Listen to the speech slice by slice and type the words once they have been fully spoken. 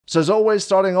So as always,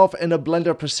 starting off in a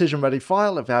Blender Precision Ready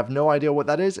file. If you have no idea what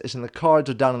that is, it's in the cards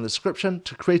or down in the description.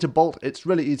 To create a bolt, it's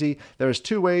really easy. There's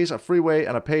two ways, a free way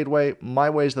and a paid way. My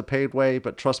way is the paid way,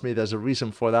 but trust me, there's a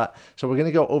reason for that. So we're going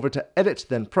to go over to Edit,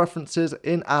 then Preferences.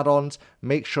 In Add-ons,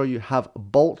 make sure you have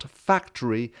Bolt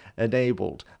Factory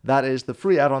enabled. That is the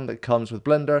free add-on that comes with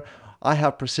Blender. I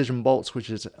have precision bolts, which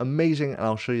is amazing, and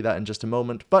I'll show you that in just a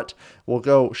moment. But we'll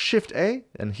go Shift A,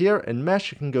 and here in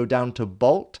Mesh, you can go down to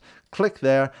Bolt, click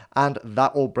there, and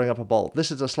that will bring up a bolt.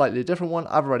 This is a slightly different one.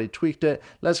 I've already tweaked it.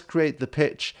 Let's create the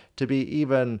pitch to be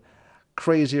even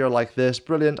crazier like this.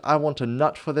 Brilliant. I want a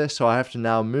nut for this, so I have to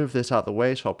now move this out the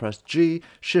way. So I'll press G,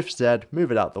 Shift Z,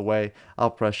 move it out the way.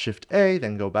 I'll press Shift A,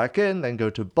 then go back in, then go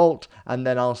to Bolt, and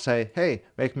then I'll say, hey,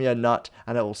 make me a nut,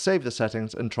 and it will save the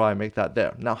settings and try and make that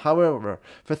there. Now, however,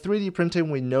 for 3D printing,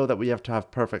 we know that we have to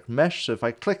have perfect mesh. So if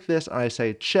I click this and I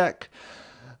say check,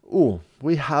 ooh,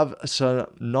 we have some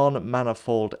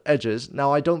non-manifold edges.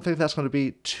 Now, I don't think that's going to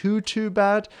be too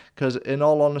bad, because in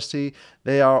all honesty,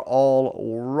 they are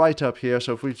all right up here.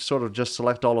 So if we sort of just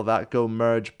select all of that, go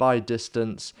merge by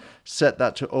distance, set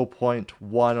that to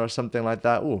 0.1 or something like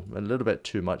that. Ooh, a little bit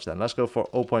too much then. Let's go for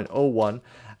 0.01.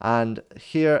 And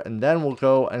here, and then we'll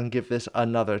go and give this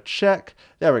another check.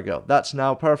 There we go. That's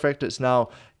now perfect. It's now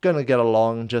going to get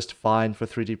along just fine for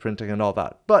 3D printing and all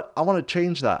that. But I want to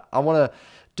change that. I want to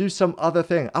do some other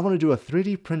thing. I want to do a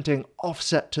 3D printing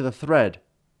offset to the thread.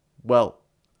 Well,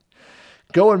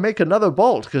 go and make another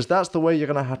bolt, because that's the way you're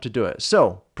going to have to do it.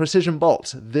 So, precision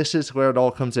bolts, this is where it all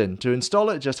comes in. To install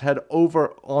it, just head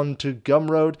over onto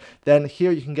Gumroad. Then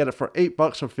here you can get it for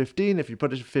 $8 or 15. If you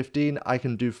put it to 15, I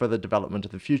can do further development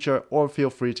in the future, or feel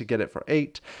free to get it for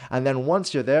 8. And then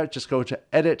once you're there, just go to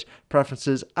Edit,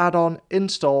 Preferences, Add-on,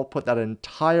 Install, put that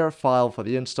entire file for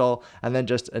the install, and then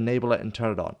just enable it and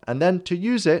turn it on. And then to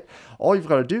use it, all you've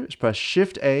got to do is press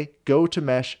Shift A, go to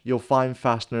Mesh, you'll find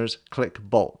Fasteners, click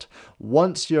Bolt.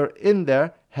 Once you're in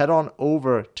there, head on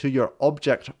over to your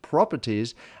object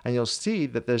properties, and you'll see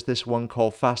that there's this one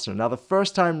called Fastener. Now, the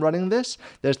first time running this,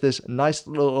 there's this nice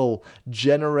little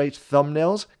generate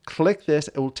thumbnails. Click this.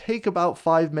 It will take about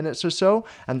 5 minutes or so,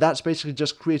 and that's basically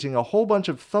just creating a whole bunch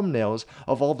of thumbnails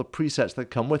of all the presets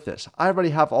that come with this. I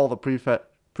already have all the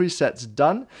presets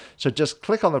done, so just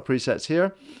click on the presets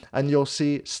here and you'll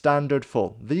see standard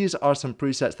full. These are some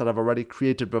presets that I've already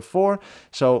created before,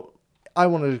 so I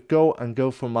want to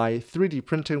go for my 3D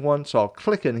printing one, so I'll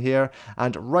click in here,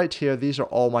 and right here, these are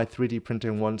all my 3D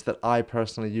printing ones that I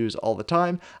personally use all the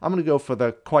time. I'm going to go for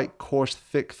the quite coarse,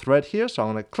 thick thread here, so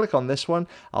I'm going to click on this one,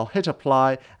 I'll hit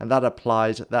apply, and that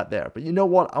applies that there. But you know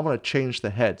what? I want to change the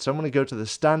head, so I'm going to go to the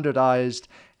standardized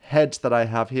heads that I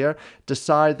have here,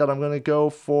 decide that I'm going to go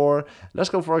for, let's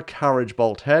go for a carriage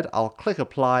bolt head. I'll click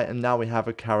apply, and now we have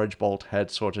a carriage bolt head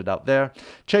sorted out there.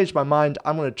 Change my mind,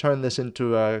 I'm going to turn this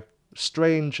into a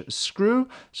strange screw,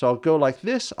 so I'll go like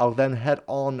this. I'll then head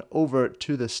on over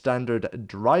to the standard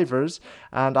drivers,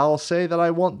 and I'll say that I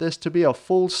want this to be a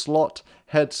full slot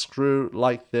head screw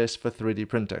like this for 3D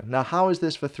printing. Now, how is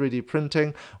this for 3D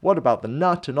printing? What about the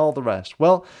nut and all the rest?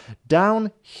 Well,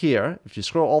 down here, if you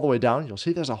scroll all the way down, you'll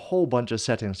see there's a whole bunch of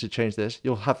settings to change this.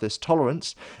 You'll have this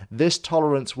tolerance. This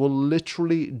tolerance will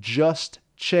literally just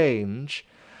change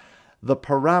the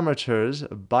parameters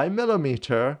by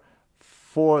millimeter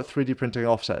for 3D printing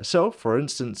offset. So, for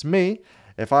instance, me,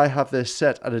 if I have this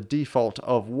set at a default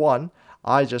of 1,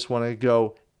 I just want to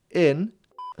go in.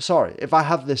 Sorry, if I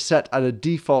have this set at a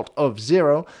default of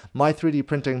 0, my 3D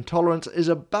printing tolerance is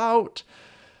about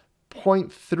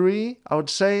 0.3, I would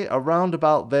say, around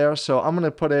about there. So I'm going to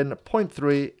put in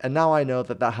 0.3, and now I know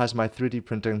that that has my 3D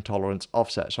printing tolerance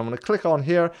offset. So I'm going to click on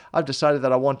here. I've decided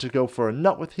that I want to go for a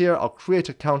nut with here. I'll create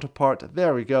a counterpart.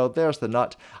 There we go. There's the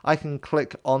nut. I can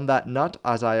click on that nut,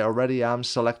 as I already am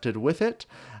selected with it,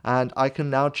 and I can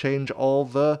now change all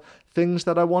the things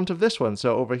that I want of this one.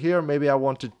 So over here, maybe I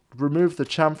want to remove the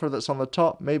chamfer that's on the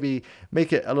top, maybe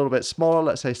make it a little bit smaller,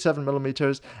 let's say 7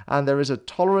 millimeters, and there is a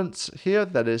tolerance here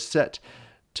that is set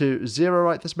to 0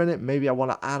 right this minute. Maybe I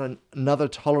want to add another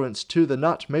tolerance to the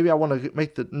nut. Maybe I want to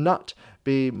make the nut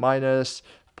be minus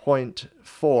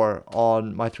 0.4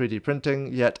 on my 3D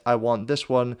printing, yet I want this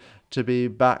one to be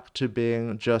back to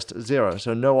being just 0.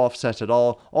 So no offset at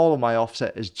all. All of my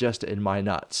offset is just in my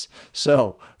nuts.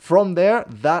 So from there,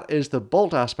 that is the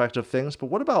bolt aspect of things. But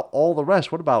what about all the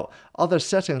rest? What about other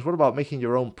settings? What about making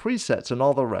your own presets and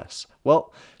all the rest?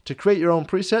 Well, to create your own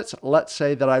presets, let's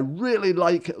say that I really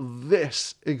like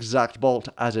this exact bolt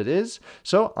as it is.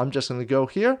 So I'm just going to go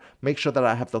here, make sure that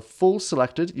I have the full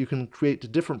selected. You can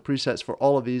create different presets for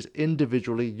all of these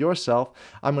individually yourself.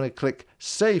 I'm going to click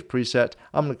Save Preset.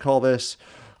 I'm going to call this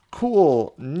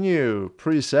Cool new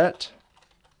preset.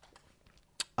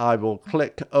 I will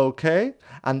click OK,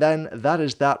 and then that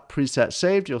is that preset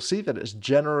saved. You'll see that it's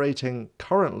generating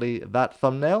currently that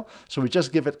thumbnail. So we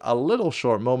just give it a little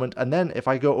short moment, and then if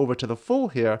I go over to the full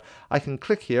here, I can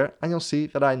click here, and you'll see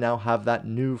that I now have that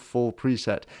new full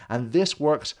preset. And this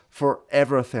works for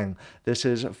everything. This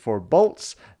is for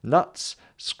bolts, nuts,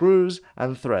 screws,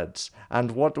 and threads.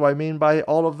 And what do I mean by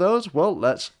all of those? Well,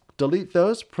 let's delete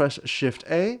those. Press Shift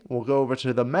A. We'll go over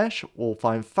to the mesh. We'll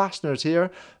find fasteners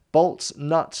here. Bolts,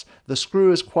 nuts, the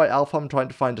screw is quite alpha. I'm trying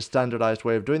to find a standardized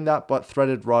way of doing that, but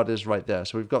threaded rod is right there.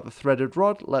 So we've got the threaded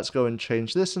rod. Let's go and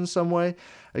change this in some way.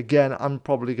 Again, I'm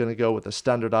probably going to go with the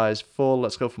standardized full.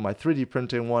 Let's go for my 3D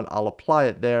printing one. I'll apply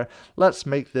it there. Let's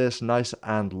make this nice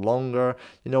and longer.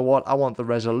 You know what? I want the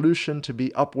resolution to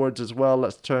be upwards as well.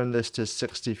 Let's turn this to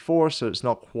 64 so it's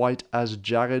not quite as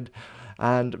jagged.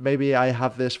 And maybe I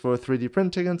have this for 3D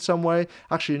printing in some way.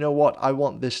 Actually, you know what? I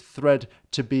want this thread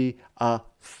to be a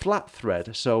flat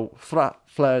thread. So flat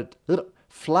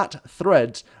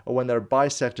threads are when they're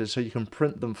bisected, so you can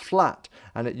print them flat,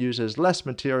 and it uses less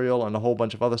material and a whole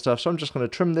bunch of other stuff. So I'm just going to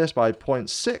trim this by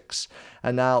 0.6,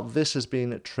 and now this has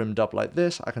been trimmed up like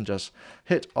this. I can just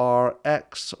hit R,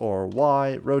 X, or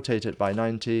Y, rotate it by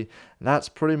 90, and that's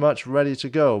pretty much ready to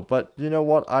go. But you know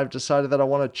what? I've decided that I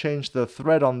want to change the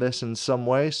thread on this in some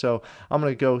way, so I'm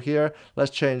going to go here.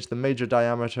 Let's change the major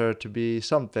diameter to be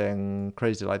something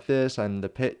crazy like this, and the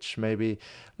pitch maybe,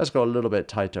 let's go a little bit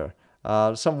tighter.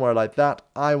 Somewhere like that.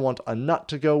 I want a nut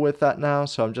to go with that now,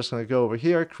 so I'm just going to go over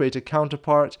here, create a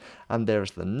counterpart, and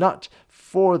there's the nut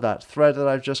for that thread that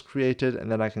I've just created,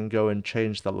 and then I can go and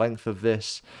change the length of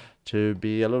this to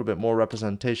be a little bit more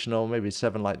representational, maybe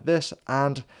 7 like this,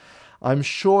 and I'm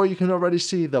sure you can already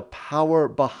see the power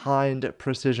behind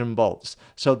precision bolts.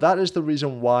 So that is the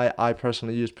reason why I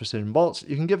personally use precision bolts.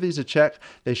 You can give these a check.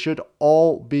 They should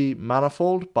all be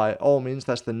manifold by all means.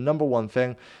 That's the number one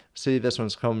thing. See, this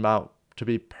one's come out to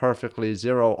be perfectly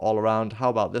 0 all around.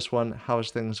 How about this one? How's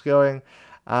things going?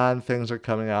 And things are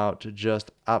coming out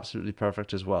just absolutely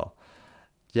perfect as well.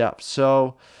 Yeah,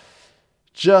 so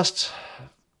just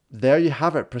there you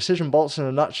have it. Precision bolts in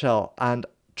a nutshell. And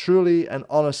truly and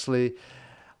honestly,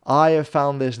 I have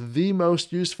found this the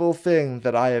most useful thing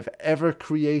that I have ever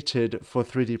created for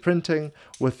 3D printing,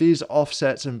 with these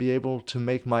offsets, and be able to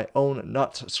make my own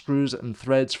nuts, screws, and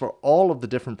threads for all of the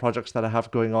different projects that I have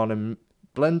going on in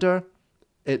Blender.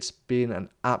 It's been an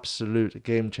absolute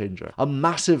game changer. A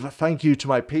massive thank you to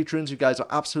my patrons. You guys are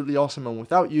absolutely awesome, and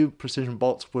without you, Precision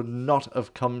Bolts would not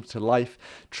have come to life.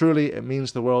 Truly, it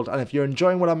means the world. And if you're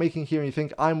enjoying what I'm making here and you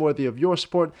think I'm worthy of your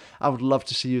support, I would love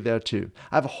to see you there too.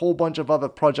 I have a whole bunch of other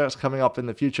projects coming up in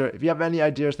the future. If you have any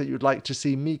ideas that you'd like to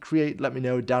see me create, let me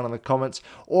know down in the comments,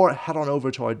 or head on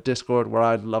over to our Discord, where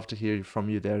I'd love to hear from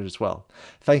you there as well.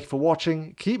 Thank you for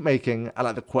watching, keep making, and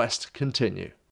let the quest continue.